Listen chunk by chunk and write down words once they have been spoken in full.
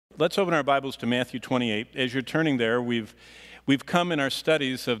Let's open our Bibles to Matthew 28. As you're turning there, we've come in our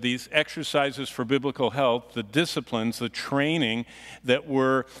studies of these exercises for biblical health, the disciplines, the training that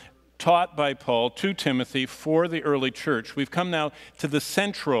were taught by Paul to Timothy for the early church. We've come now to the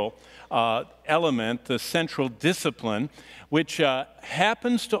central element, the central discipline, which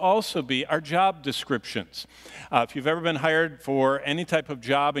happens to also be our job descriptions. If you've ever been hired for any type of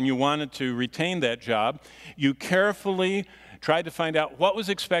job and you wanted to retain that job, you carefully tried to find out what was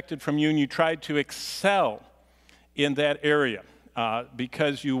expected from you, and you tried to excel in that area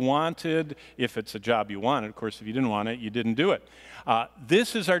because you wanted, if it's a job you wanted, of course, if you didn't want it, you didn't do it.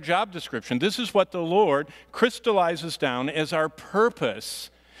 This is our job description. This is what the Lord crystallizes down as our purpose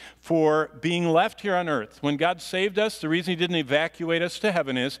for being left here on earth. When God saved us, the reason he didn't evacuate us to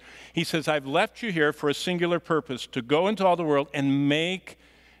heaven is, he says, I've left you here for a singular purpose, to go into all the world and make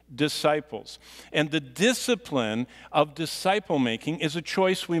disciples. And the discipline of disciple making is a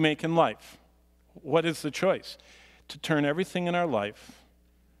choice we make in life. What is the choice? To turn everything in our life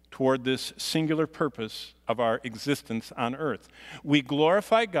toward this singular purpose of our existence on earth. We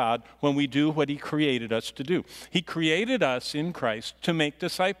glorify God when we do what he created us to do. He created us in Christ to make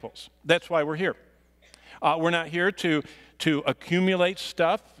disciples. That's why we're here. We're not here to accumulate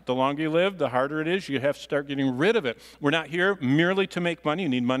stuff. The longer you live, the harder it is. You have to start getting rid of it. We're not here merely to make money. You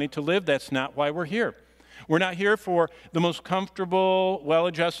need money to live. That's not why we're here. We're not here for the most comfortable,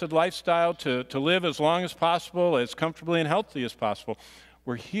 well-adjusted lifestyle to live as long as possible, as comfortably and healthy as possible.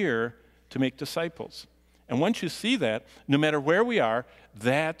 We're here to make disciples. And once you see that, no matter where we are,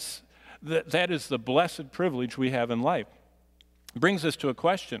 that is the blessed privilege we have in life. It brings us to a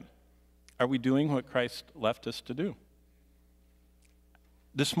question. Are we doing what Christ left us to do?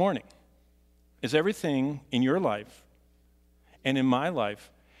 This morning, is everything in your life and in my life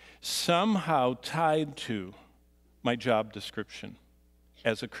somehow tied to my job description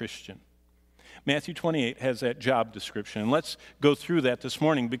as a Christian? Matthew 28 has that job description. And let's go through that this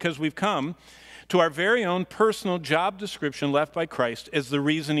morning because we've come to our very own personal job description left by Christ as the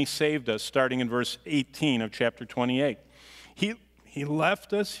reason he saved us, starting in verse 18 of chapter 28. He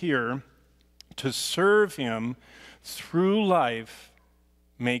left us here to serve him through life,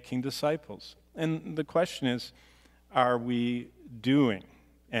 making disciples. And the question is, are we doing?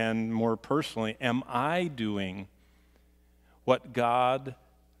 And more personally, am I doing what God,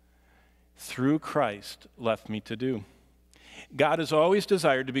 through Christ, left me to do? God has always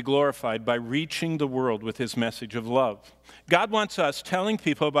desired to be glorified by reaching the world with his message of love. God wants us telling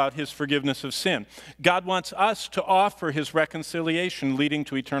people about his forgiveness of sin. God wants us to offer his reconciliation leading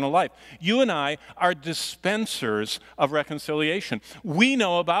to eternal life. You and I are dispensers of reconciliation. We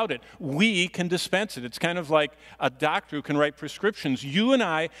know about it. We can dispense it. It's kind of like a doctor who can write prescriptions. You and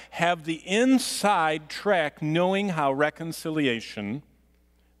I have the inside track knowing how reconciliation,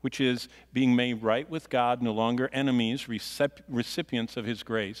 which is being made right with God, no longer enemies, recipients of his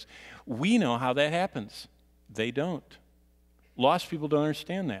grace. We know how that happens. They don't. Lost people don't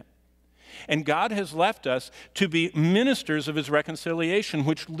understand that. And God has left us to be ministers of his reconciliation,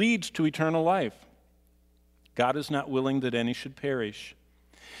 which leads to eternal life. God is not willing that any should perish.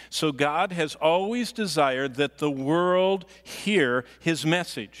 So God has always desired that the world hear his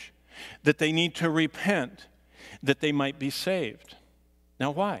message, that they need to repent, that they might be saved. Now,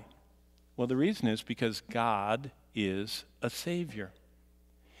 why? Well, the reason is because God is a Savior.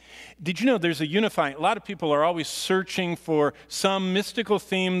 Did you know there's a lot of people are always searching for some mystical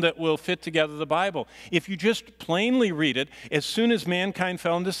theme that will fit together the Bible. If you just plainly read it, as soon as mankind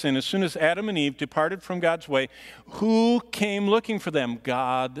fell into sin, as soon as Adam and Eve departed from God's way, who came looking for them?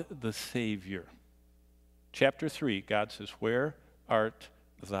 God the Savior. Chapter 3, God says, "Where art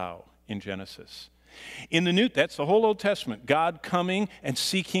thou?" in Genesis. In the that's the whole Old Testament, God coming and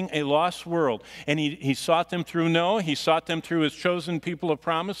seeking a lost world. And he sought them through Noah. He sought them through his chosen people of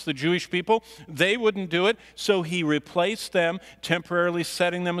promise, the Jewish people. They wouldn't do it, so he replaced them, temporarily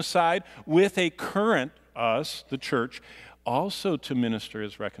setting them aside with a current, us, the church, also to minister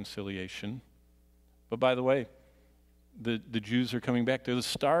his reconciliation. But by the way, the Jews are coming back. They're the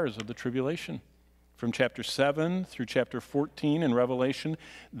stars of the tribulation. From chapter 7 through chapter 14 in Revelation,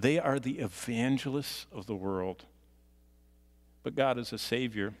 they are the evangelists of the world. But God is a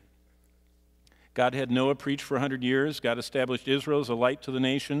Savior. God had Noah preach for 100 years. God established Israel as a light to the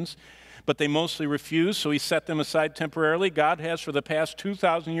nations. But they mostly refused, so he set them aside temporarily. God has, for the past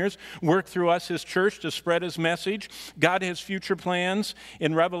 2,000 years, worked through us, his church, to spread his message. God has future plans.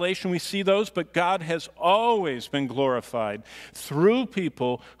 In Revelation, we see those, but God has always been glorified through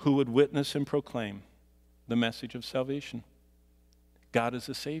people who would witness and proclaim the message of salvation. God is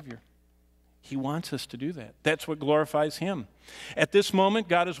a Savior. He wants us to do that. That's what glorifies him. At this moment,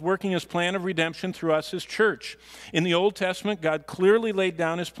 God is working his plan of redemption through us, his church. In the Old Testament, God clearly laid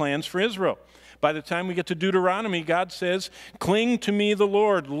down his plans for Israel. By the time we get to Deuteronomy, God says, cling to me, the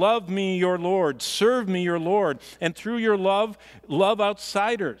Lord, love me, your Lord, serve me, your Lord, and through your love, love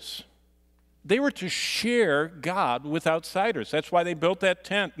outsiders. They were to share God with outsiders. That's why they built that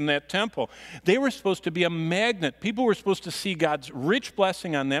tent and that temple. They were supposed to be a magnet. People were supposed to see God's rich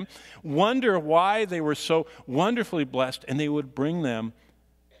blessing on them, wonder why they were so wonderfully blessed, and they would bring them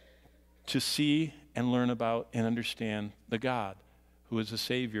to see and learn about and understand the God who is a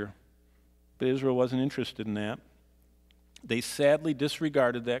Savior. But Israel wasn't interested in that. They sadly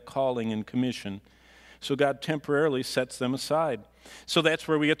disregarded that calling and commission, so God temporarily sets them aside. So that's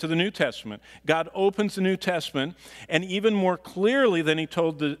where we get to the New Testament. God opens the New Testament, and even more clearly than he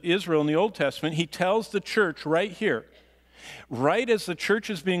told Israel in the Old Testament, he tells the church right here, right as the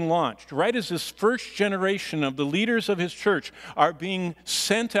church is being launched, right as this first generation of the leaders of his church are being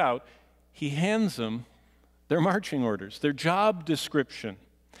sent out, he hands them their marching orders, their job description.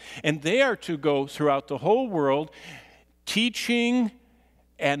 And they are to go throughout the whole world teaching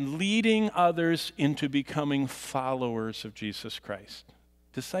and leading others into becoming followers of Jesus Christ,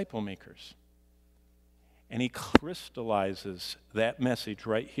 disciple makers. And he crystallizes that message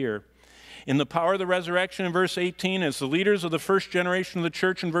right here. In the power of the resurrection in verse 18, as the leaders of the first generation of the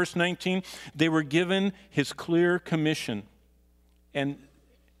church in verse 19, they were given his clear commission. And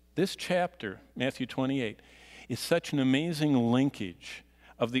this chapter, Matthew 28, is such an amazing linkage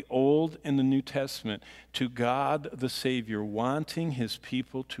of the Old and the New Testament to God the Savior wanting his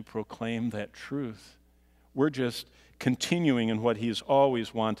people to proclaim that truth. We're just continuing in what he's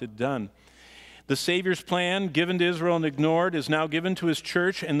always wanted done. The Savior's plan, given to Israel and ignored, is now given to his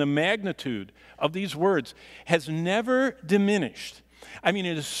church, and the magnitude of these words has never diminished. I mean,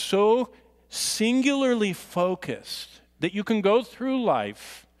 it is so singularly focused that you can go through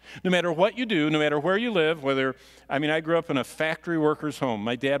life no matter what you do, no matter where you live, I grew up in a factory worker's home.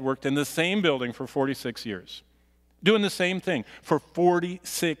 My dad worked in the same building for 46 years, doing the same thing for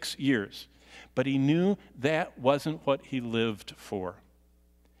 46 years. But he knew that wasn't what he lived for.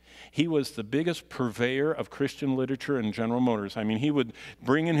 He was the biggest purveyor of Christian literature in General Motors. I mean, he would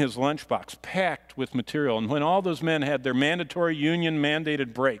bring in his lunchbox packed with material. And when all those men had their mandatory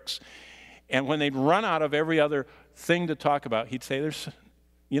union-mandated breaks, and when they'd run out of every other thing to talk about, he'd say,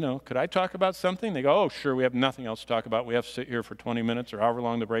 could I talk about something? They go, oh, sure, we have nothing else to talk about. We have to sit here for 20 minutes or however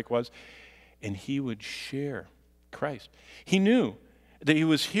long the break was. And he would share Christ. He knew that he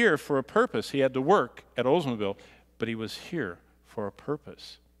was here for a purpose. He had to work at Oldsmobile, but he was here for a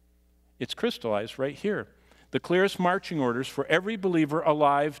purpose. It's crystallized right here. The clearest marching orders for every believer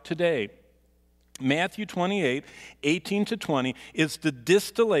alive today. Matthew 28, 18 to 20, is the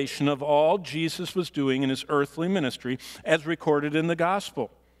distillation of all Jesus was doing in his earthly ministry as recorded in the gospel.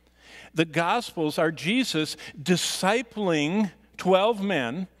 The Gospels are Jesus discipling 12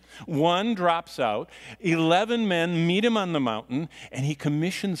 men. One drops out. 11 men meet him on the mountain, and he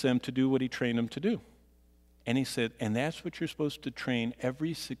commissions them to do what he trained them to do. And he said, and that's what you're supposed to train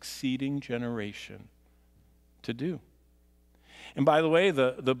every succeeding generation to do. And by the way,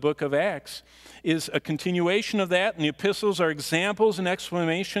 the book of Acts is a continuation of that, and the epistles are examples and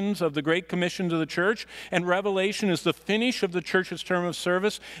explanations of the Great Commission to the church, and Revelation is the finish of the church's term of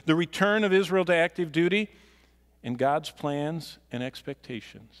service, the return of Israel to active duty, and God's plans and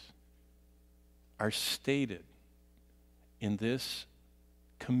expectations are stated in this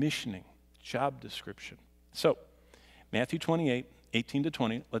commissioning job description. So, Matthew 28, 18 to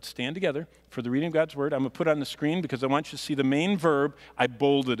 20. Let's stand together for the reading of God's word. I'm going to put it on the screen because I want you to see the main verb. I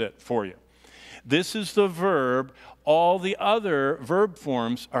bolded it for you. This is the verb. All the other verb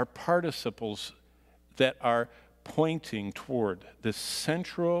forms are participles that are pointing toward the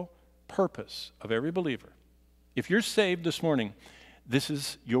central purpose of every believer. If you're saved this morning, this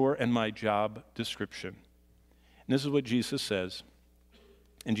is your and my job description. And this is what Jesus says.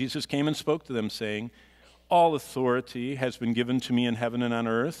 And Jesus came and spoke to them, saying, all authority has been given to me in heaven and on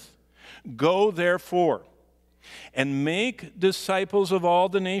earth. Go, therefore, and make disciples of all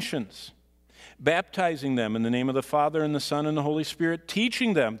the nations, baptizing them in the name of the Father and the Son and the Holy Spirit,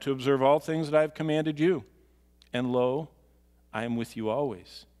 teaching them to observe all things that I have commanded you. And lo, I am with you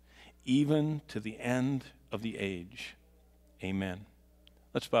always, even to the end of the age. Amen.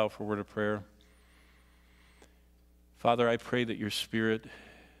 Let's bow for a word of prayer. Father, I pray that your Spirit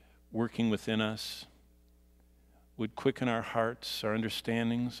working within us would quicken our hearts, our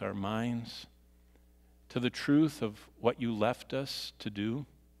understandings, our minds to the truth of what you left us to do,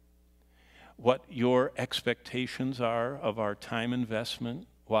 what your expectations are of our time investment,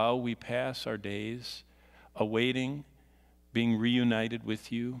 while we pass our days awaiting being reunited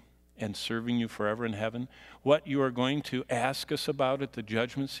with you and serving you forever in heaven, what you are going to ask us about at the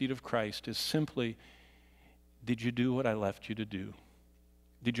judgment seat of Christ is simply, did you do what I left you to do?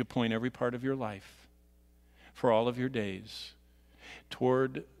 Did you point every part of your life for all of your days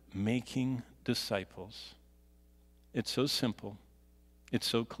toward making disciples? It's so simple. It's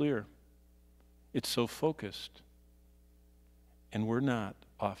so clear. It's so focused. And we're not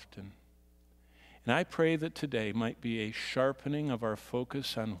often. And I pray that today might be a sharpening of our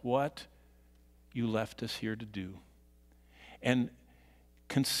focus on what you left us here to do. And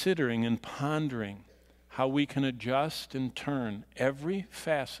considering and pondering how we can adjust and turn every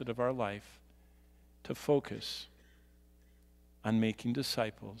facet of our life to focus on making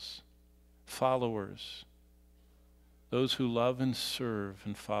disciples, followers, those who love and serve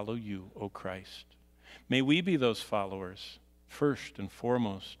and follow you, O Christ. May we be those followers first and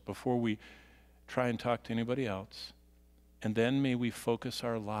foremost before we try and talk to anybody else. And then may we focus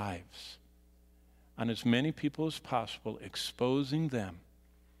our lives on as many people as possible, exposing them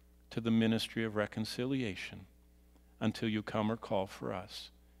to the ministry of reconciliation until you come or call for us.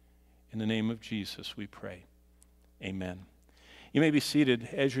 In the name of Jesus we pray. Amen. You may be seated.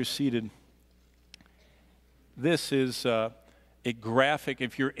 As you're seated, this is a graphic.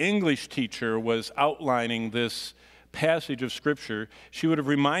 If your English teacher was outlining this passage of Scripture, she would have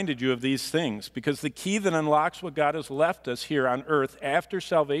reminded you of these things, because the key that unlocks what God has left us here on earth after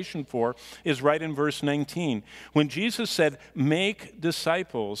salvation for is right in verse 19. When Jesus said, make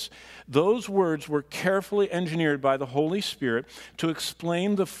disciples, those words were carefully engineered by the Holy Spirit to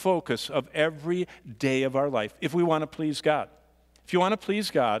explain the focus of every day of our life if we want to please God. If you want to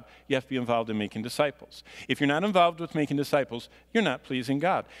please God, you have to be involved in making disciples. If you're not involved with making disciples, you're not pleasing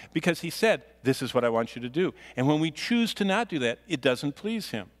God, because he said, this is what I want you to do. And when we choose to not do that, it doesn't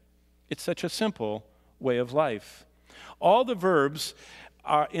please him. It's such a simple way of life. All the verbs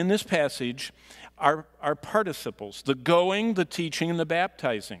in this passage are participles: the going, the teaching, and the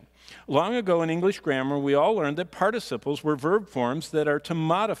baptizing. Long ago in English grammar, we all learned that participles were verb forms that are to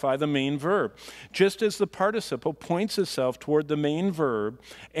modify the main verb. Just as the participle points itself toward the main verb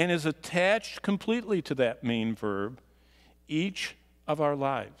and is attached completely to that main verb, each of our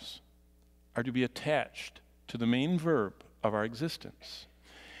lives are to be attached to the main verb of our existence.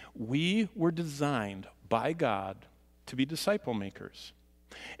 We were designed by God to be disciple makers.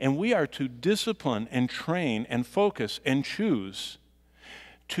 And we are to discipline and train and focus and choose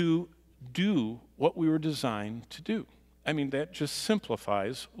to do what we were designed to do. I mean, that just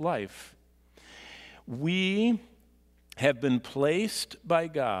simplifies life. We have been placed by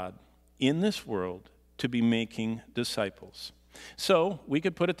God in this world to be making disciples. So we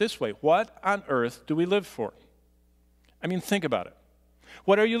could put it this way: what on earth do we live for? I mean, think about it.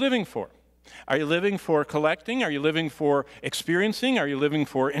 What are you living for? Are you living for collecting? Are you living for experiencing? Are you living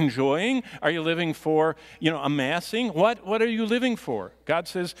for enjoying? Are you living for, amassing? What are you living for? God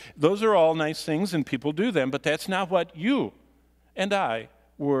says those are all nice things and people do them, but that's not what you and I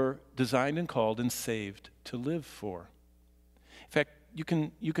were designed and called and saved to live for. In fact, you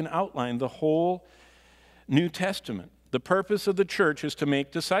can outline the whole New Testament. The purpose of the church is to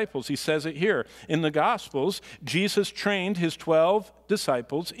make disciples. He says it here. In the Gospels, Jesus trained his 12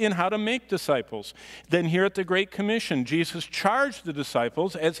 disciples in how to make disciples. Then here at the Great Commission, Jesus charged the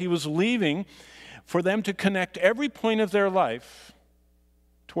disciples as he was leaving for them to connect every point of their life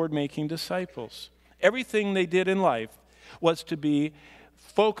toward making disciples. Everything they did in life was to be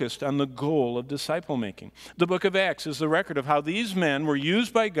focused on the goal of disciple making. The book of Acts is the record of how these men were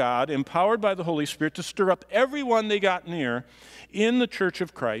used by God, empowered by the Holy Spirit, to stir up everyone they got near in the church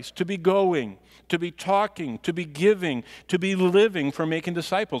of Christ to be going, to be talking, to be giving, to be living for making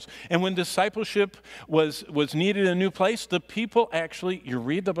disciples. And when discipleship was needed in a new place, the people actually, you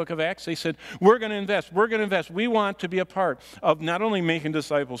read the book of Acts, they said, we're going to invest. We want to be a part of not only making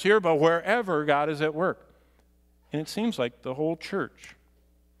disciples here, but wherever God is at work. And it seems like the whole church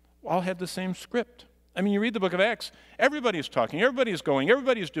all had the same script. I mean, you read the book of Acts, everybody is talking, everybody is going,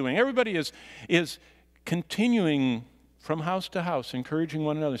 everybody is doing, everybody is continuing from house to house, encouraging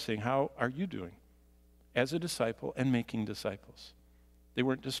one another, saying, how are you doing as a disciple and making disciples? They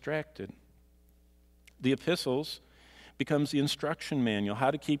weren't distracted. The epistles becomes the instruction manual,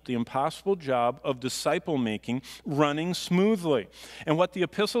 how to keep the impossible job of disciple making running smoothly. And what the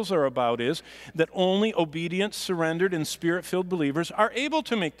epistles are about is that only obedient, surrendered, and spirit-filled believers are able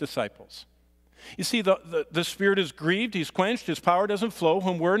to make disciples. You see, the Spirit is grieved, he's quenched, his power doesn't flow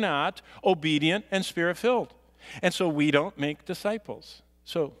when we're not obedient and spirit-filled. And so we don't make disciples.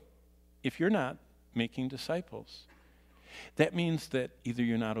 So if you're not making disciples, that means that either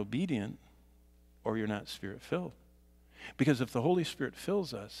you're not obedient or you're not Spirit-filled. Because if the Holy Spirit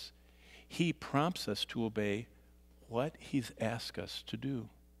fills us, he prompts us to obey what he's asked us to do.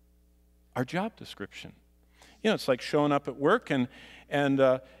 Our job description. It's like showing up at work and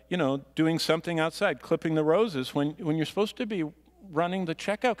doing something outside, clipping the roses when you're supposed to be running the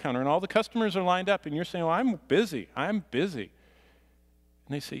checkout counter and all the customers are lined up and you're saying, well, I'm busy. And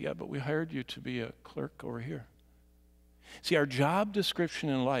they say, yeah, but we hired you to be a clerk over here. See, our job description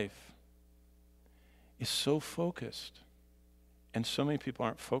in life is so focused, and so many people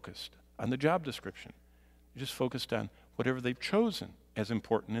aren't focused on the job description. They're just focused on whatever they've chosen as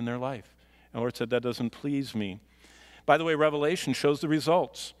important in their life. And the Lord said, that doesn't please me. By the way, Revelation shows the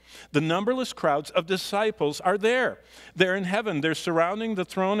results. The numberless crowds of disciples are there. They're in heaven. They're surrounding the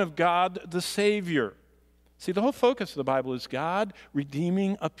throne of God the Savior. See, the whole focus of the Bible is God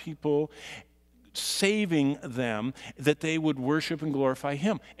redeeming a people, saving them, that they would worship and glorify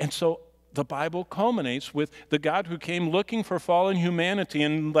him. And so the Bible culminates with the God who came looking for fallen humanity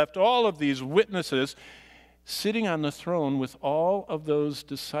and left all of these witnesses sitting on the throne with all of those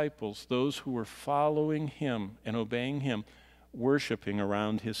disciples, those who were following him and obeying him, worshiping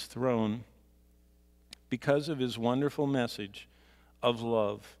around his throne because of his wonderful message of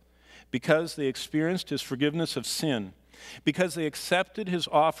love, because they experienced his forgiveness of sin, because they accepted his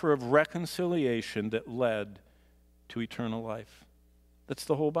offer of reconciliation that led to eternal life. That's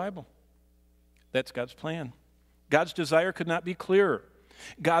the whole Bible. That's God's plan. God's desire could not be clearer.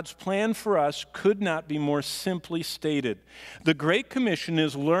 God's plan for us could not be more simply stated. The Great Commission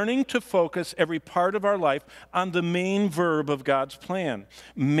is learning to focus every part of our life on the main verb of God's plan,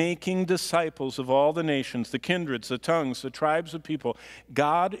 making disciples of all the nations, the kindreds, the tongues, the tribes of people.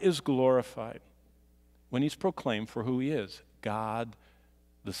 God is glorified when he's proclaimed for who he is, God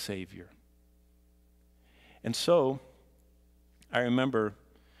the Savior. And so, I remember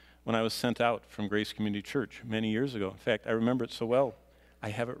when I was sent out from Grace Community Church many years ago. In fact, I remember it so well, I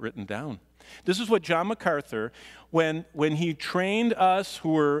have it written down. This is what John MacArthur, when he trained us who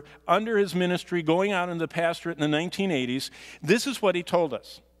were under his ministry going out in the pastorate in the 1980s, this is what he told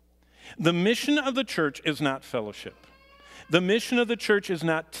us. The mission of the church is not fellowship. The mission of the church is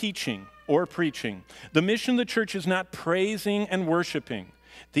not teaching or preaching. The mission of the church is not praising and worshiping.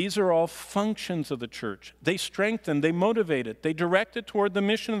 These are all functions of the church. They strengthen, they motivate it, they direct it toward the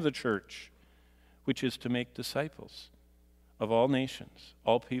mission of the church, which is to make disciples of all nations,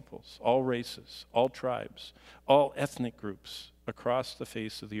 all peoples, all races, all tribes, all ethnic groups across the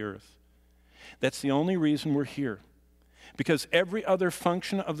face of the earth. That's the only reason we're here, because every other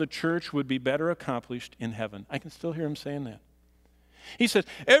function of the church would be better accomplished in heaven. I can still hear him saying that. He says,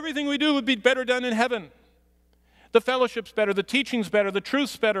 everything we do would be better done in heaven. The fellowship's better, the teaching's better, the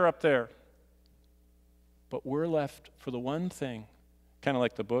truth's better up there. But we're left for the one thing, kind of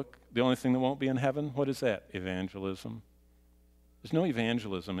like the book, the only thing that won't be in heaven. What is that? Evangelism. There's no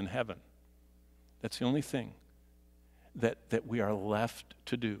evangelism in heaven. That's the only thing that we are left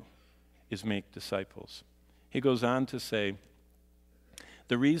to do, is make disciples. He goes on to say,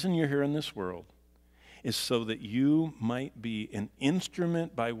 the reason you're here in this world is so that you might be an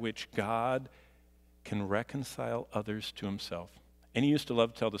instrument by which God can reconcile others to himself. And he used to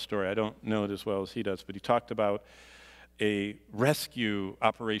love to tell the story. I don't know it as well as he does, but he talked about a rescue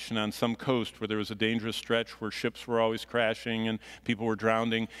operation on some coast where there was a dangerous stretch where ships were always crashing and people were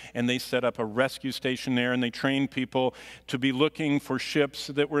drowning, and they set up a rescue station there, and they trained people to be looking for ships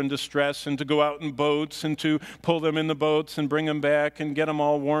that were in distress and to go out in boats and to pull them in the boats and bring them back and get them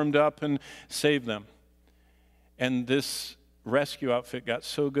all warmed up and save them. And this rescue outfit got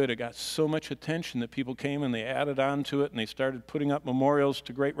so good, it got so much attention that people came and they added on to it and they started putting up memorials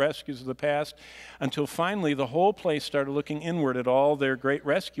to great rescues of the past, until finally the whole place started looking inward at all their great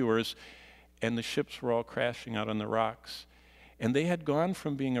rescuers, and the ships were all crashing out on the rocks. And they had gone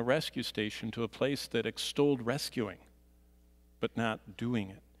from being a rescue station to a place that extolled rescuing, but not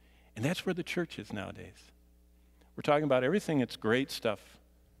doing it. And that's where the church is nowadays. We're talking about everything that's great stuff.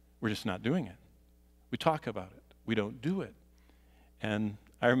 We're just not doing it. We talk about it. We don't do it. And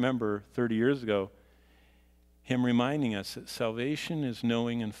I remember 30 years ago, him reminding us that salvation is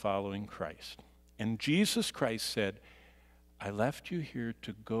knowing and following Christ. And Jesus Christ said, I left you here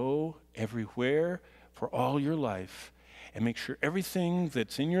to go everywhere for all your life and make sure everything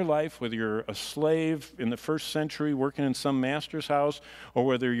that's in your life, whether you're a slave in the first century working in some master's house, or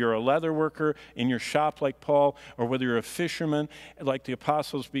whether you're a leather worker in your shop like Paul, or whether you're a fisherman like the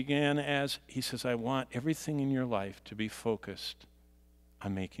apostles began as, he says, I want everything in your life to be focused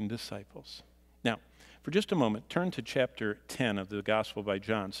on making disciples. Now, for just a moment, turn to chapter 10 of the Gospel by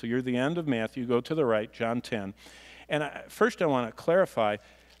John. So you're at the end of Matthew, go to the right, John 10. And first I want to clarify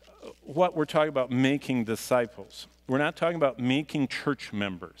what we're talking about making disciples. We're not talking about making church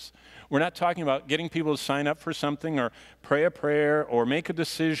members. We're not talking about getting people to sign up for something or pray a prayer or make a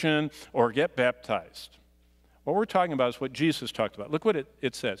decision or get baptized. What we're talking about is what Jesus talked about. Look what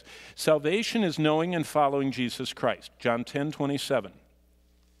it says. Salvation is knowing and following Jesus Christ. John 10:27.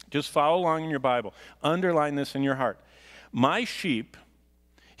 Just follow along in your Bible. Underline this in your heart. My sheep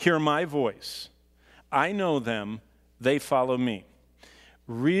hear my voice. I know them. They follow me.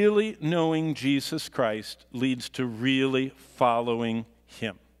 Really knowing Jesus Christ leads to really following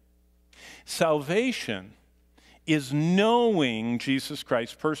him. Salvation is knowing Jesus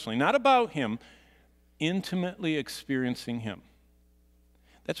Christ personally, not about him, intimately experiencing him.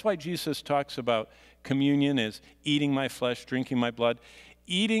 That's why Jesus talks about communion as eating my flesh, drinking my blood.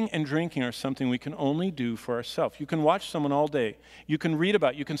 Eating and drinking are something we can only do for ourselves. You can watch someone all day. You can read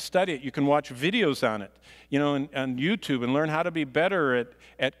about it. You can study it. You can watch videos on it, on YouTube and learn how to be better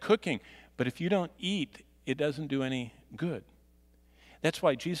at cooking. But if you don't eat, it doesn't do any good. That's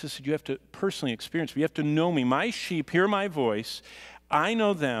why Jesus said you have to personally experience. You have to know me. My sheep hear my voice. I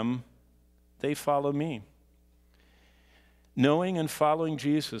know them. They follow me. Knowing and following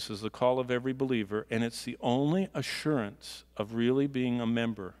Jesus is the call of every believer, and it's the only assurance of really being a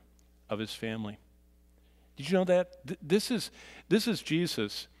member of his family. Did you know that? This is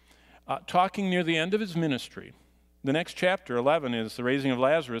Jesus talking near the end of his ministry. The next chapter, 11, is the raising of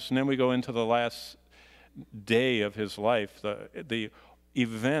Lazarus, and then we go into the last day of his life. The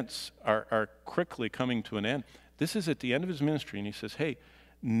events are quickly coming to an end. This is at the end of his ministry, and he says, hey,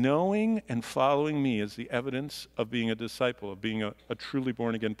 knowing and following me is the evidence of being a disciple, of being a truly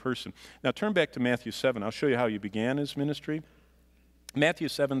born-again person. Now turn back to Matthew 7. I'll show you how he began his ministry. Matthew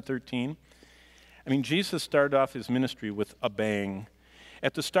 7:13. Jesus started off his ministry with a bang.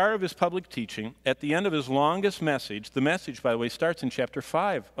 At the start of his public teaching, at the end of his longest message, the message, by the way, starts in chapter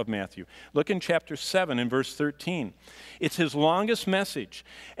 5 of Matthew. Look in chapter 7 and verse 13. It's his longest message.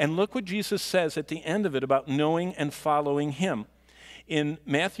 And look what Jesus says at the end of it about knowing and following him. In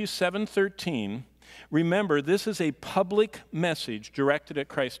Matthew 7:13, remember, this is a public message directed at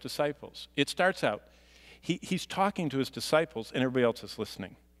Christ's disciples. It starts out, he's talking to his disciples and everybody else is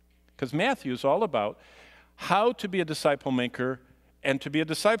listening. Because Matthew is all about how to be a disciple maker, and to be a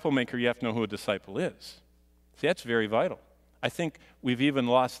disciple maker, you have to know who a disciple is. See, that's very vital. I think we've even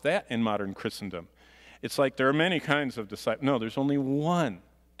lost that in modern Christendom. It's like there are many kinds of disciples. No, there's only one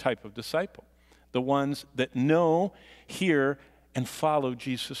type of disciple. The ones that know, hear, and follow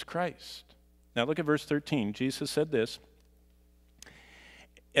Jesus Christ. Now look at verse 13. Jesus said this,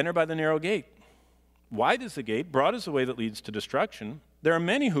 enter by the narrow gate. Wide is the gate, broad is the way that leads to destruction. There are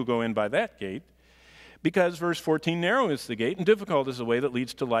many who go in by that gate, because verse 14, narrow is the gate, and difficult is the way that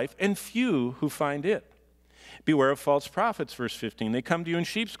leads to life, and few who find it. Beware of false prophets, verse 15. They come to you in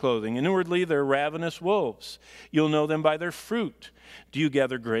sheep's clothing, and inwardly they're ravenous wolves. You'll know them by their fruit. Do you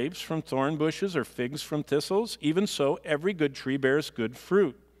gather grapes from thorn bushes or figs from thistles? Even so, every good tree bears good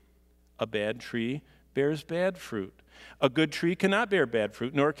fruit. A bad tree bears bad fruit. A good tree cannot bear bad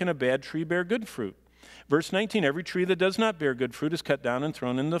fruit, nor can a bad tree bear good fruit. Verse 19, every tree that does not bear good fruit is cut down and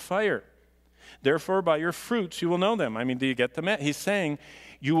thrown in the fire. Therefore, by your fruits you will know them. Do you get the He's saying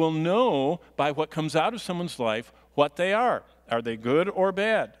you will know by what comes out of someone's life what they are. Are they good or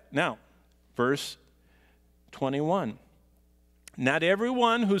bad? Now, verse 21. Not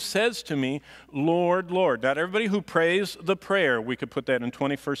everyone who says to me, Lord, Lord. Not everybody who prays the prayer. We could put that in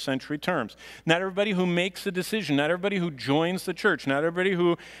 21st century terms. Not everybody who makes a decision. Not everybody who joins the church. Not everybody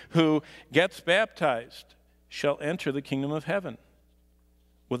who gets baptized shall enter the kingdom of heaven.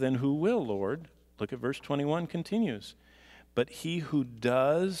 Well, then who will, Lord? Look at verse 21 continues. But he who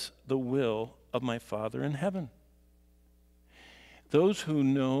does the will of my Father in heaven. Those who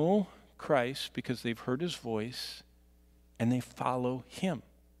know Christ because they've heard his voice and they follow him.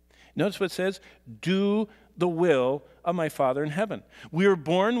 Notice what it says, do the will of my Father in heaven. We are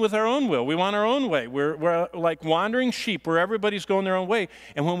born with our own will. We want our own way. We're like wandering sheep where everybody's going their own way.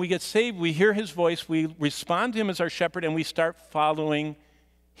 And when we get saved, we hear his voice, we respond to him as our shepherd, and we start following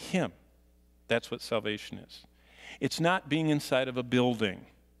him. That's what salvation is. It's not being inside of a building.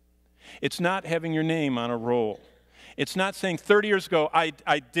 It's not having your name on a roll. It's not saying 30 years ago,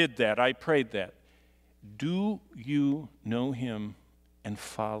 I did that, I prayed that. Do you know him and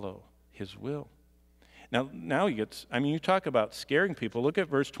follow his will? Now he gets, you talk about scaring people. Look at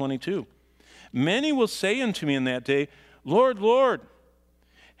verse 22. Many will say unto me in that day, Lord, Lord,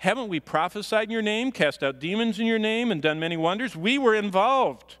 haven't we prophesied in your name, cast out demons in your name, and done many wonders? We were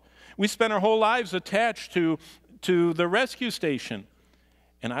involved. We spent our whole lives attached to the rescue station.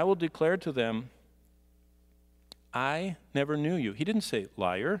 And I will declare to them, I never knew you. He didn't say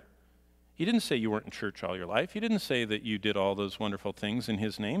liar. He didn't say you weren't in church all your life. He didn't say that you did all those wonderful things in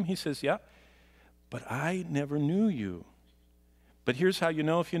his name. He says, yeah, but I never knew you. But here's how you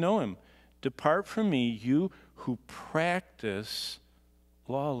know if you know him. Depart from me, you who practice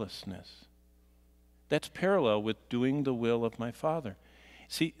lawlessness. That's parallel with doing the will of my Father.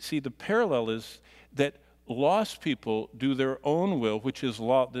 See, the parallel is that lost people do their own will, which is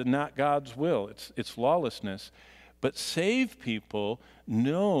not God's will. It's lawlessness. But saved people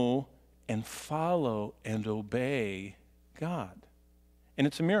know and follow and obey God. And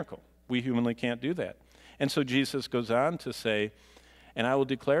it's a miracle. We humanly can't do that. And so Jesus goes on to say, and I will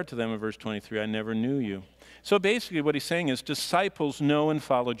declare to them in verse 23, I never knew you. So basically what he's saying is disciples know and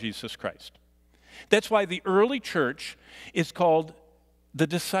follow Jesus Christ. That's why the early church is called the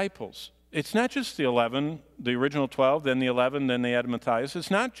disciples. It's not just the 11, the original 12, then the 11, then they added Matthias.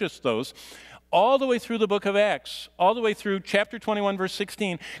 It's not just those. All the way through the book of Acts, all the way through chapter 21, verse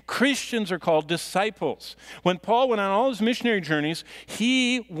 16, Christians are called disciples. When Paul went on all his missionary journeys,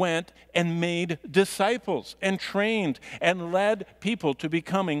 he went and made disciples and trained and led people to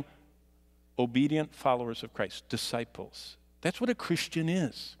becoming obedient followers of Christ, disciples. That's what a Christian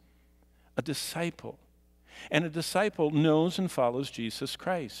is, a disciple. And a disciple knows and follows Jesus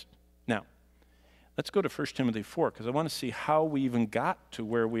Christ. Now, let's go to 1 Timothy 4, because I want to see how we even got to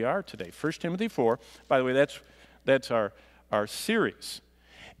where we are today. 1 Timothy 4, by the way, that's our series.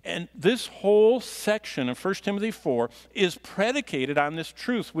 And this whole section of 1 Timothy 4 is predicated on this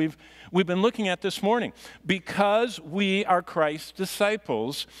truth we've been looking at this morning. Because we are Christ's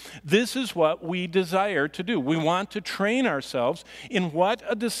disciples, this is what we desire to do. We want to train ourselves in what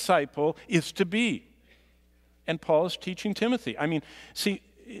a disciple is to be. And Paul is teaching Timothy. I mean, see,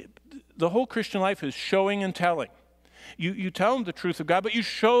 the whole Christian life is showing and telling. You tell them the truth of God, but you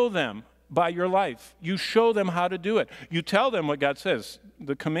show them by your life. You show them how to do it. You tell them what God says,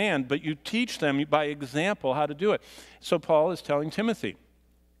 the command, but you teach them by example how to do it. So Paul is telling Timothy,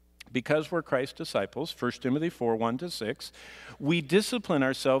 because we're Christ's disciples, 1 Timothy 4, 1-6, we discipline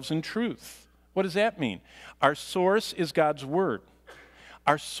ourselves in truth. What does that mean? Our source is God's word.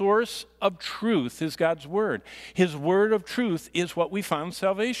 Our source of truth is God's word. His word of truth is what we found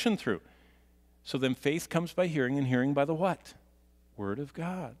salvation through. So then faith comes by hearing, and hearing by the what? Word of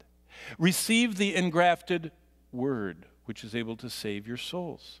God. Receive the engrafted word, which is able to save your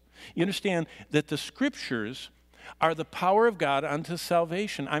souls. You understand that the scriptures are the power of God unto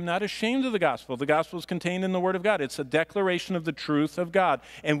salvation. I'm not ashamed of the gospel. The gospel is contained in the word of God. It's a declaration of the truth of God.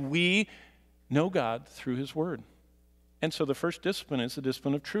 And we know God through his word. And so the first discipline is the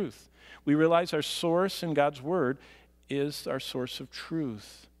discipline of truth. We realize our source in God's word is our source of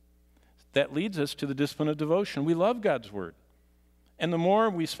truth. That leads us to the discipline of devotion. We love God's word. And the more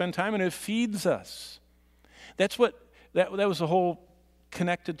we spend time in it, it feeds us. That's what, that was the whole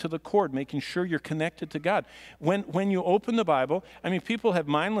connected to the cord, making sure you're connected to God. When you open the Bible, I mean, people have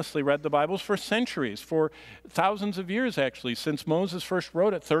mindlessly read the Bibles for centuries, for thousands of years actually, since Moses first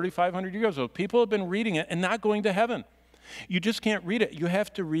wrote it 3,500 years ago. People have been reading it and not going to heaven. You just can't read it. You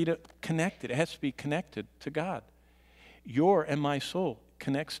have to read it connected. It has to be connected to God. Your and my soul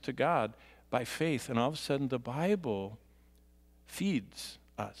connects to God by faith, and all of a sudden the Bible feeds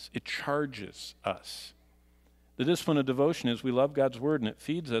us. It charges us. The discipline of devotion is we love God's word and it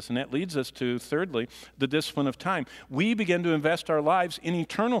feeds us, and that leads us to, thirdly, the discipline of time. We begin to invest our lives in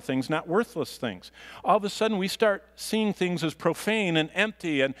eternal things, not worthless things. All of a sudden we start seeing things as profane and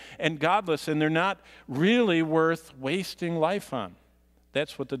empty and godless, and they're not really worth wasting life on.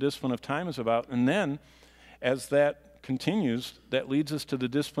 That's what the discipline of time is about. And then, as that continues, that leads us to the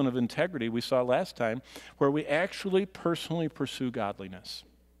discipline of integrity we saw last time, where we actually personally pursue godliness.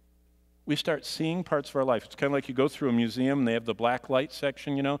 We start seeing parts of our life. It's kind of like you go through a museum and they have the black light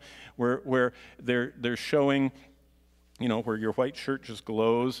section, you know, where they're showing, you know, where your white shirt just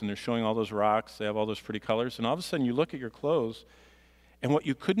glows, and they're showing all those rocks. They have all those pretty colors. And all of a sudden you look at your clothes, and what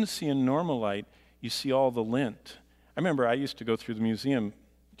you couldn't see in normal light, you see all the lint. I remember I used to go through the museum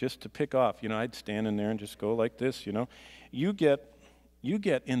just to pick off. You know, I'd stand in there and just go like this, you know. You get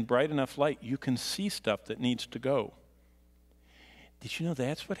in bright enough light, you can see stuff that needs to go. Did you know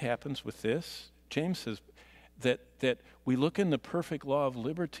that's what happens with this? James says that we look in the perfect law of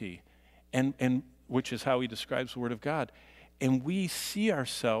liberty, and which is how he describes the Word of God, and we see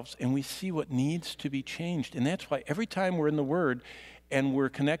ourselves and we see what needs to be changed. And that's why every time we're in the Word and we're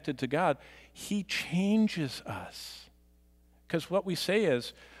connected to God, he changes us. Because what we say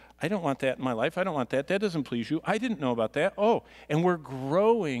is, I don't want that in my life. I don't want that. That doesn't please you. I didn't know about that. Oh, and we're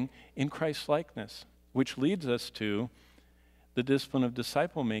growing in Christ's likeness, which leads us to the discipline of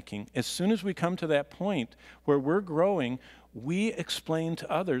disciple making. As soon as we come to that point where we're growing, we explain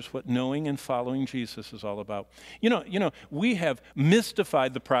to others what knowing and following Jesus is all about. You know, we have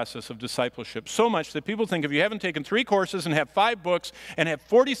mystified the process of discipleship so much that people think if you haven't taken 3 courses and have 5 books and have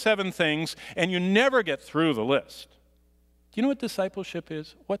 47 things and you never get through the list. Do you know what discipleship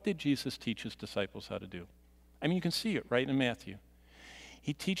is? What did Jesus teach his disciples how to do? I mean, you can see it right in Matthew.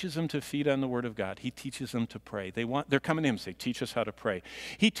 He teaches them to feed on the Word of God. He teaches them to pray. They're coming to him and say, teach us how to pray.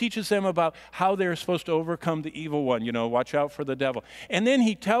 He teaches them about how they're supposed to overcome the evil one, watch out for the devil. And then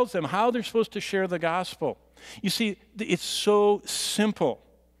he tells them how they're supposed to share the gospel. You see, it's so simple.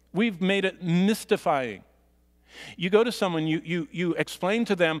 We've made it mystifying. You go to someone, you explain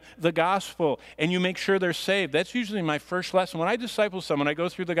to them the gospel, and you make sure they're saved. That's usually my first lesson. When I disciple someone, I go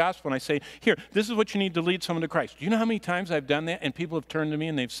through the gospel, and I say, here, this is what you need to lead someone to Christ. Do you know how many times I've done that? And people have turned to me,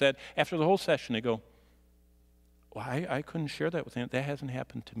 and they've said, after the whole session, they go, well, I couldn't share that with them. That hasn't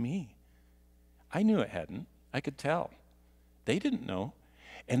happened to me. I knew it hadn't. I could tell. They didn't know.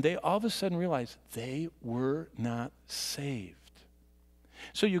 And they all of a sudden realized they were not saved.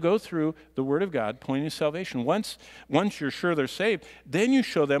 So you go through the Word of God, pointing to salvation. Once you're sure they're saved, then you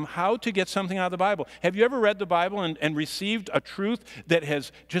show them how to get something out of the Bible. Have you ever read the Bible and received a truth that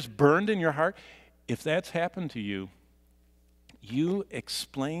has just burned in your heart? If that's happened to you, you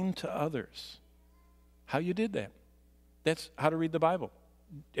explain to others how you did that. That's how to read the Bible.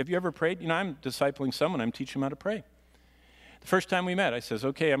 Have you ever prayed? I'm discipling someone. I'm teaching them how to pray. The first time we met, I says,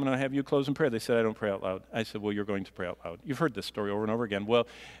 okay, I'm going to have you close in prayer. They said, I don't pray out loud. I said, well, you're going to pray out loud. You've heard this story over and over again. Well,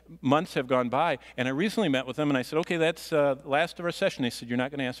 months have gone by, and I recently met with them, and I said, okay, that's the last of our session. They said, you're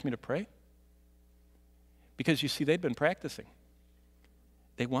not going to ask me to pray? Because, you see, they'd been practicing.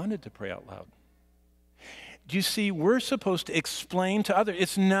 They wanted to pray out loud. Do you see, we're supposed to explain to others.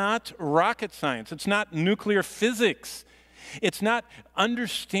 It's not rocket science. It's not nuclear physics. It's not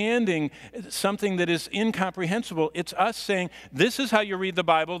understanding something that is incomprehensible. It's us saying, this is how you read the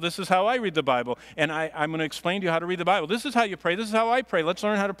Bible, this is how I read the Bible, and I'm going to explain to you how to read the Bible. This is how you pray, this is how I pray. Let's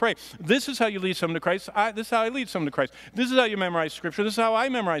learn how to pray. This is how you lead someone to Christ. This is how I lead someone to Christ. This is how you memorize Scripture. This is how I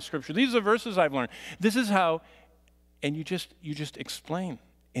memorize Scripture. These are the verses I've learned. This is how, and you just explain,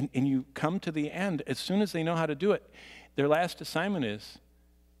 and you come to the end as soon as they know how to do it. Their last assignment is,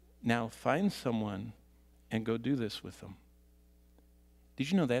 now find someone and go do this with them. Did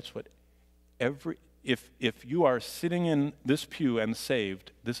you know that's what if you are sitting in this pew and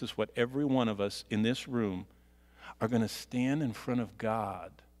saved, this is what every one of us in this room are going to stand in front of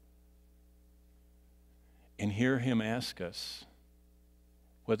God and hear him ask us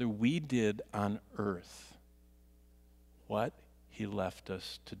whether we did on earth what he left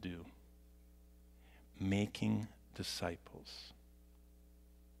us to do, making disciples.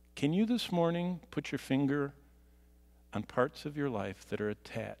 Can you this morning put your finger on parts of your life that are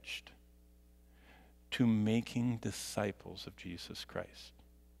attached to making disciples of Jesus Christ?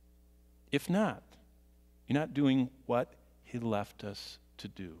 If not, you're not doing what he left us to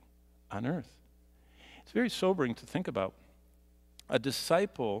do on earth. It's very sobering to think about. A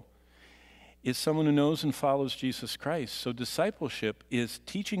disciple is someone who knows and follows Jesus Christ. So discipleship is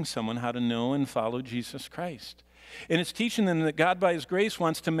teaching someone how to know and follow Jesus Christ. And it's teaching them that God, by his grace,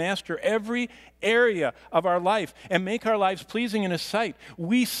 wants to master every area of our life and make our lives pleasing in his sight.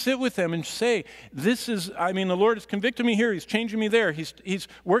 We sit with them and say, the Lord has convicted me here. He's changing me there. He's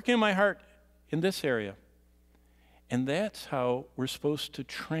working in my heart in this area. And that's how we're supposed to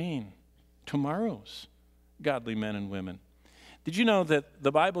train tomorrow's godly men and women. Did you know that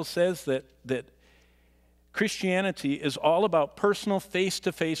the Bible says that Christianity is all about personal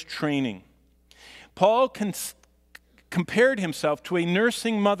face-to-face training? Paul compared himself to a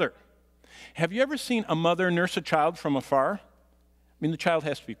nursing mother. Have you ever seen a mother nurse a child from afar? The child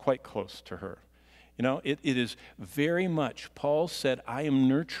has to be quite close to her. It is very much, Paul said, I am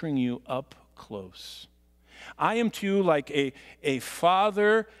nurturing you up close. I am to you like a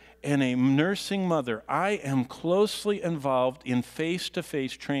father and a nursing mother. I am closely involved in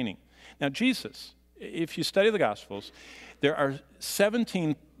face-to-face training. Now, Jesus, if you study the Gospels, there are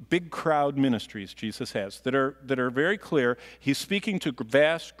 17 big crowd ministries Jesus has that are very clear. He's speaking to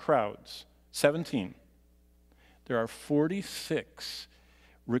vast crowds, 17. There are 46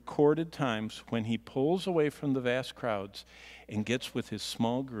 recorded times when he pulls away from the vast crowds and gets with his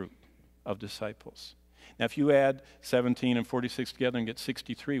small group of disciples. Now, if you add 17 and 46 together and get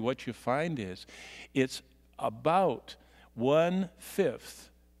 63, what you find is it's about 1/5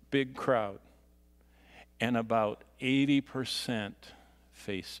 big crowd and about 80%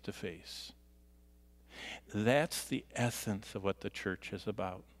 face-to-face. That's the essence of what the church is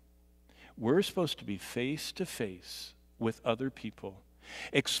about. We're supposed to be face-to-face with other people,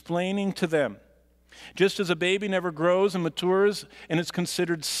 explaining to them. Just as a baby never grows and matures and is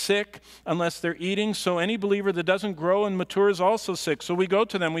considered sick unless they're eating, so any believer that doesn't grow and mature is also sick. So we go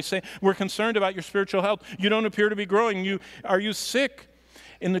to them, we say, we're concerned about your spiritual health. You don't appear to be growing. Are you sick?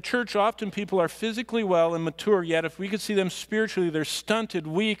 In the church, often people are physically well and mature, yet if we could see them spiritually, they're stunted,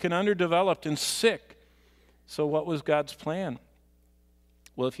 weak, and underdeveloped and sick. So what was God's plan?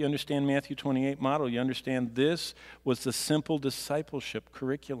 Well, if you understand Matthew 28 model, you understand this was the simple discipleship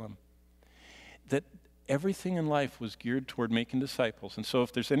curriculum. That everything in life was geared toward making disciples. And so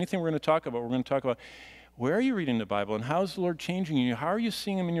if there's anything we're going to talk about, we're going to talk about where are you reading the Bible and how is the Lord changing you? How are you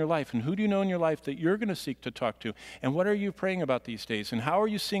seeing Him in your life? And who do you know in your life that you're going to seek to talk to? And what are you praying about these days? And how are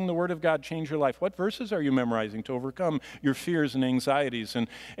you seeing the Word of God change your life? What verses are you memorizing to overcome your fears and anxieties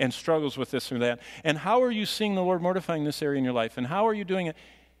and struggles with this or that? And how are you seeing the Lord mortifying this area in your life? And how are you doing it?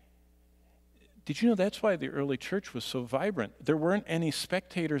 Did you know that's why the early church was so vibrant? There weren't any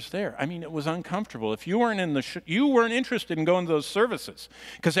spectators there. I mean, it was uncomfortable. If you weren't you weren't interested in going to those services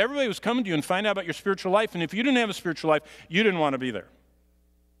because everybody was coming to you and find out about your spiritual life. And if you didn't have a spiritual life, you didn't want to be there.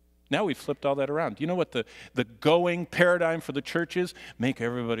 Now we've flipped all that around. Do you know what the going paradigm for the church is? Make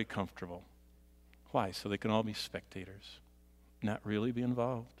everybody comfortable. Why? So they can all be spectators, not really be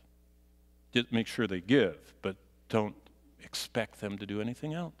involved. Just make sure they give, but don't expect them to do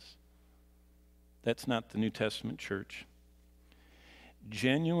anything else. That's not the New Testament church.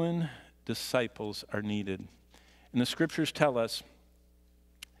 Genuine disciples are needed. And the scriptures tell us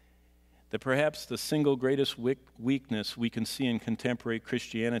that perhaps the single greatest weakness we can see in contemporary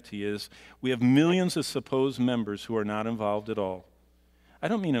Christianity is we have millions of supposed members who are not involved at all. I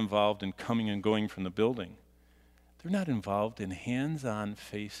don't mean involved in coming and going from the building. They're not involved in hands-on,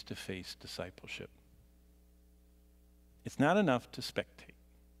 face-to-face discipleship. It's not enough to spectate.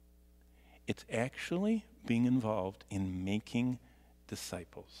 It's actually being involved in making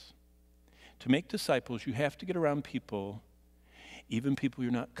disciples. To make disciples, you have to get around people, even people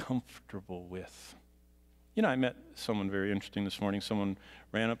you're not comfortable with. You know, I met someone very interesting this morning. Someone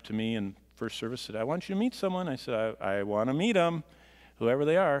ran up to me in first service and said, I want you to meet someone. I said, I want to meet them, whoever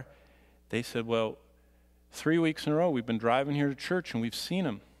they are. They said, well, 3 weeks in a row, we've been driving here to church and we've seen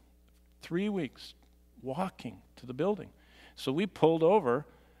them. 3 weeks walking to the building. So we pulled over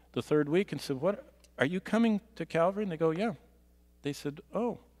the third week and said, "What, are you coming to Calvary?" And they go, "Yeah." They said,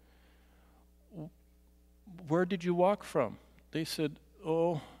 "Oh, where did you walk from?" They said,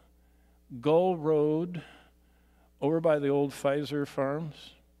 "Oh, Gull Road, over by the old Pfizer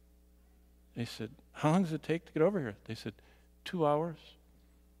farms." They said, "How long does it take to get over here?" They said, 2 hours.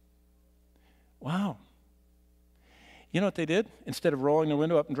 Wow. You know what they did? Instead of rolling the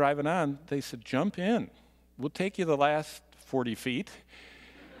window up and driving on, they said, "Jump in. We'll take you the last 40 feet.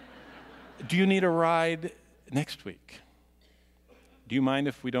 Do you need a ride next week? Do you mind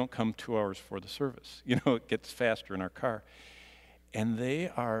if we don't come 2 hours for the service?" You know, it gets faster in our car. And they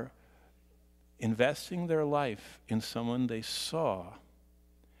are investing their life in someone they saw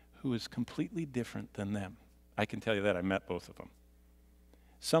who is completely different than them. I can tell you that. I met both of them.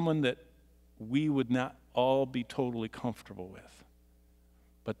 Someone that we would not all be totally comfortable with.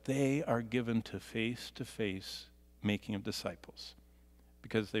 But they are given to face making of disciples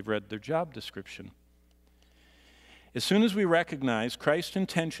because they've read their job description. As soon as we recognize Christ's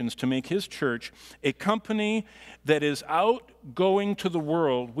intentions to make His church a company that is out going to the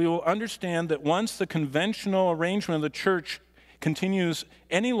world, we will understand that once the conventional arrangement of the church continues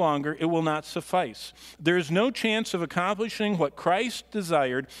any longer, it will not suffice. There is no chance of accomplishing what Christ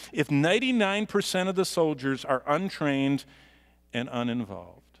desired if 99% of the soldiers are untrained and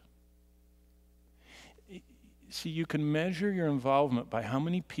uninvolved. See, you can measure your involvement by how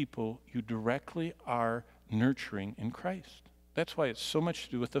many people you directly are nurturing in Christ. That's why it's so much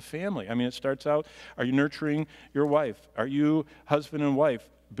to do with the family. I mean, it starts out, are you nurturing your wife? Are you husband and wife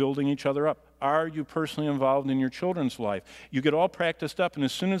building each other up? Are you personally involved in your children's life? You get all practiced up, and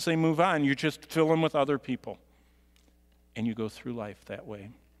as soon as they move on, you just fill them with other people. And you go through life that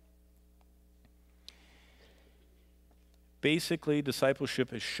way. Basically,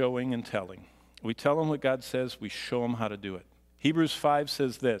 discipleship is showing and telling. We tell them what God says, we show them how to do it. Hebrews 5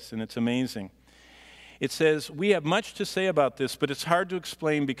 says this, and it's amazing. It says, "We have much to say about this, but it's hard to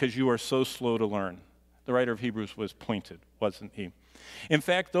explain because you are so slow to learn." The writer of Hebrews was pointed, wasn't he? In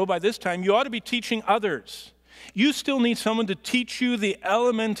fact, though, by this time, you ought to be teaching others. You still need someone to teach you the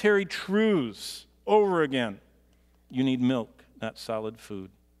elementary truths over again. You need milk, not solid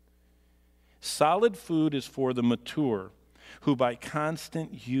food. Solid food is for the mature, who by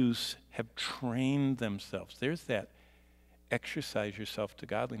constant use have trained themselves. There's that exercise yourself to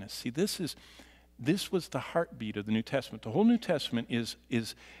godliness. See, this is This was the heartbeat of the New Testament. The whole New Testament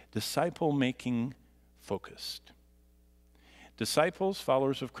is disciple-making focused. Disciples,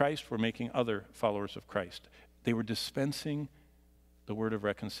 followers of Christ, were making other followers of Christ. They were dispensing the word of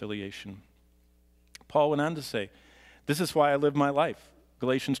reconciliation. Paul went on to say, this is why I live my life.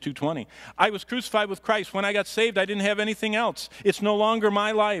 Galatians 2:20. I was crucified with Christ. When I got saved, I didn't have anything else. It's no longer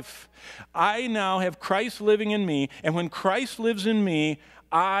my life. I now have Christ living in me, and when Christ lives in me,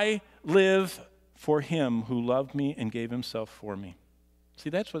 I live for him who loved me and gave himself for me.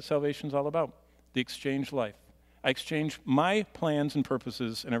 See, that's what salvation's all about, the exchange life. I exchange my plans and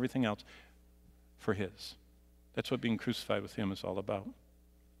purposes and everything else for his. That's what being crucified with him is all about.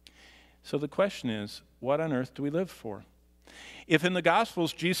 So the question is, what on earth do we live for? If in the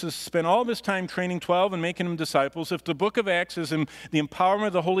Gospels Jesus spent all of his time training 12 and making them disciples, if the book of Acts is in the empowerment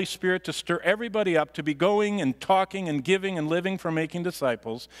of the Holy Spirit to stir everybody up to be going and talking and giving and living for making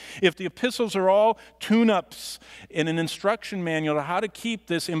disciples, if the epistles are all tune-ups in an instruction manual on how to keep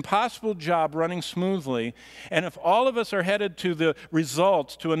this impossible job running smoothly, and if all of us are headed to the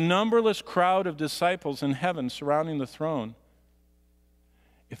results, to a numberless crowd of disciples in heaven surrounding the throne,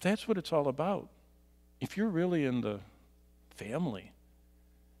 if that's what it's all about, if you're really in the family,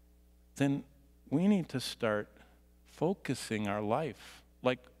 then we need to start focusing our life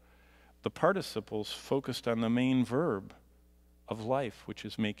like the participles focused on the main verb of life, which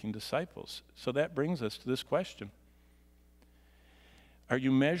is making disciples. So that brings us to this question. Are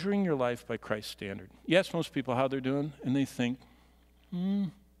you measuring your life by Christ's standard? You ask most people how they're doing, and they think,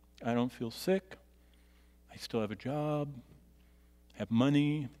 I don't feel sick. I still have a job, have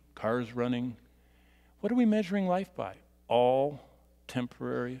money, cars running. What are we measuring life by? All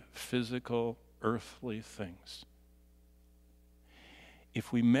temporary, physical, earthly things.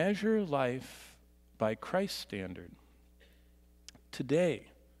 If we measure life by Christ's standard, today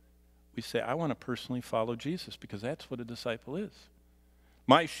we say, I want to personally follow Jesus, because that's what a disciple is.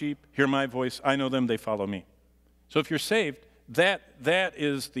 My sheep hear my voice, I know them, they follow me. So if you're saved, that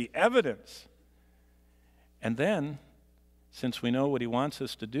is the evidence. And then, since we know what he wants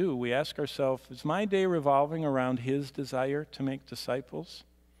us to do, we ask ourselves, is my day revolving around his desire to make disciples?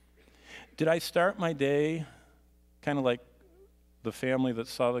 Did I start my day kind of like the family that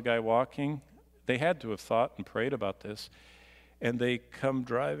saw the guy walking? They had to have thought and prayed about this. And they come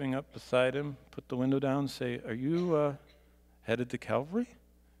driving up beside him, put the window down, and say, are you headed to Calvary?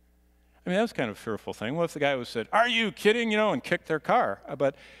 I mean, that was kind of a fearful thing. What if the guy was said, are you kidding, and kicked their car?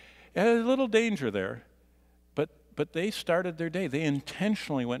 But there's a little danger there. But they started their day. They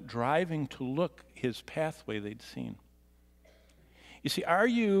intentionally went driving to look his pathway they'd seen. You see, are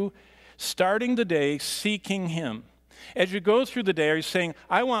you starting the day seeking him? As you go through the day, are you saying,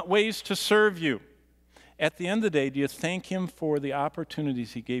 I want ways to serve you? At the end of the day, do you thank him for the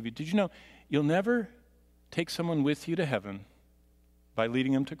opportunities he gave you? Did you know you'll never take someone with you to heaven by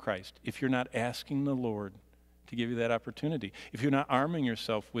leading them to Christ if you're not asking the Lord to give you that opportunity, if you're not arming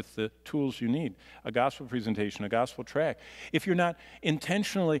yourself with the tools you need, a gospel presentation, a gospel tract, if you're not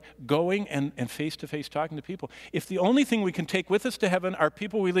intentionally going and face-to-face talking to people, if the only thing we can take with us to heaven are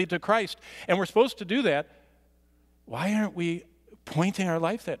people we lead to Christ, and we're supposed to do that, why aren't we pointing our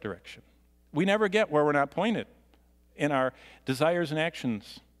life that direction? We never get where we're not pointed in our desires and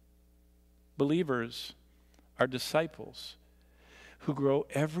actions. Believers are disciples who grow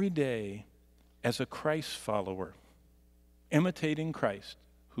every day as a Christ follower, imitating Christ,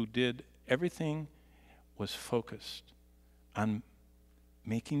 who did everything, was focused on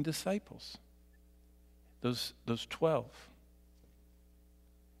making disciples. Those 12.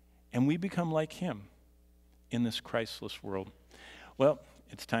 And we become like him in this Christless world. Well,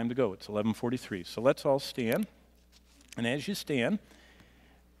 it's time to go. It's 11:43. So let's all stand. And as you stand,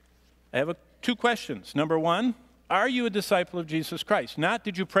 I have two questions. Number one, are you a disciple of Jesus Christ? Not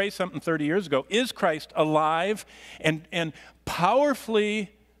did you pray something 30 years ago. Is Christ alive and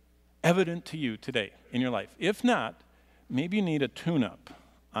powerfully evident to you today in your life? If not, maybe you need a tune-up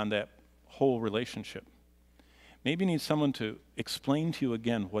on that whole relationship. Maybe you need someone to explain to you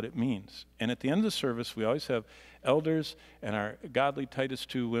again what it means. And at the end of the service, we always have elders and our godly Titus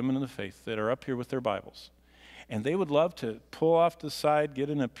II women in the faith that are up here with their Bibles. And they would love to pull off the side, get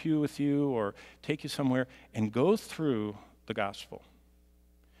in a pew with you, or take you somewhere and go through the gospel.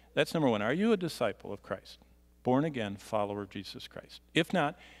 That's number one. Are you a disciple of Christ? Born again, follower of Jesus Christ? If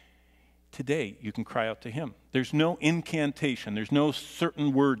not, today you can cry out to him. There's no incantation. There's no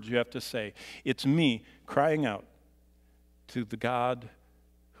certain words you have to say. It's me crying out to the God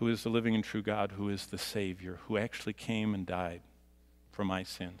who is the living and true God, who is the Savior, who actually came and died for my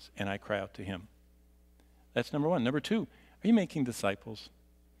sins. And I cry out to him. That's number one. Number two, are you making disciples?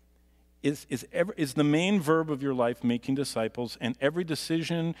 is the main verb of your life making disciples, and every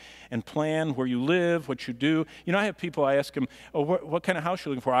decision and plan, where you live, what you do. You know, I have people, I ask them, oh, what kind of house are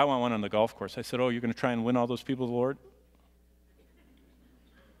you looking for? I want one on the golf course. I said, oh, you're going to try and win all those people to the Lord?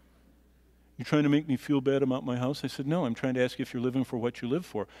 You're trying to make me feel bad about my house? I said, no, I'm trying to ask you if you're living for what you live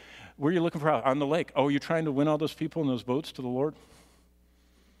for. Where are you looking for? On the lake. Oh, you're trying to win all those people in those boats to the Lord?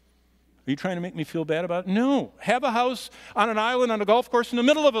 Are you trying to make me feel bad about it? No. Have a house on an island on a golf course in the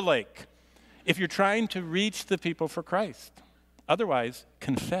middle of a lake if you're trying to reach the people for Christ. Otherwise,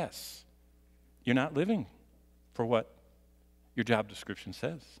 confess. You're not living for what your job description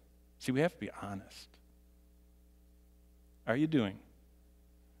says. See, we have to be honest. Are you doing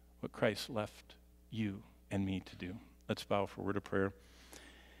what Christ left you and me to do? Let's bow for a word of prayer.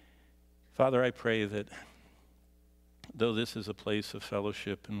 Father, I pray that though this is a place of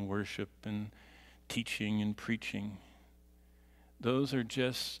fellowship and worship and teaching and preaching, those are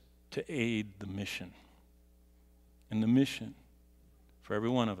just to aid the mission. And the mission for every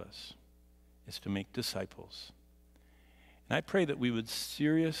one of us is to make disciples. And I pray that we would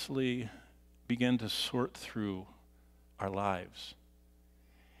seriously begin to sort through our lives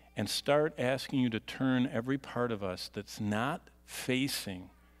and start asking you to turn every part of us that's not facing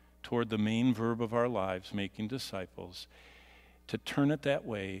toward the main verb of our lives, making disciples, to turn it that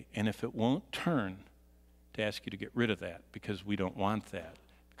way. And if it won't turn, to ask you to get rid of that, because we don't want that,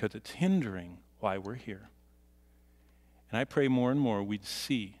 because it's hindering why we're here. And I pray more and more we'd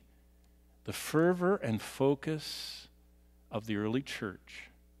see the fervor and focus of the early church,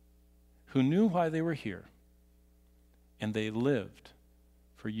 who knew why they were here, and they lived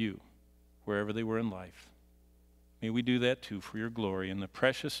for you wherever they were in life. May we do that too for your glory. In the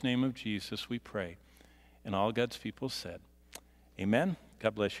precious name of Jesus we pray. And all God's people said, amen.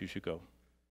 God bless you as you go.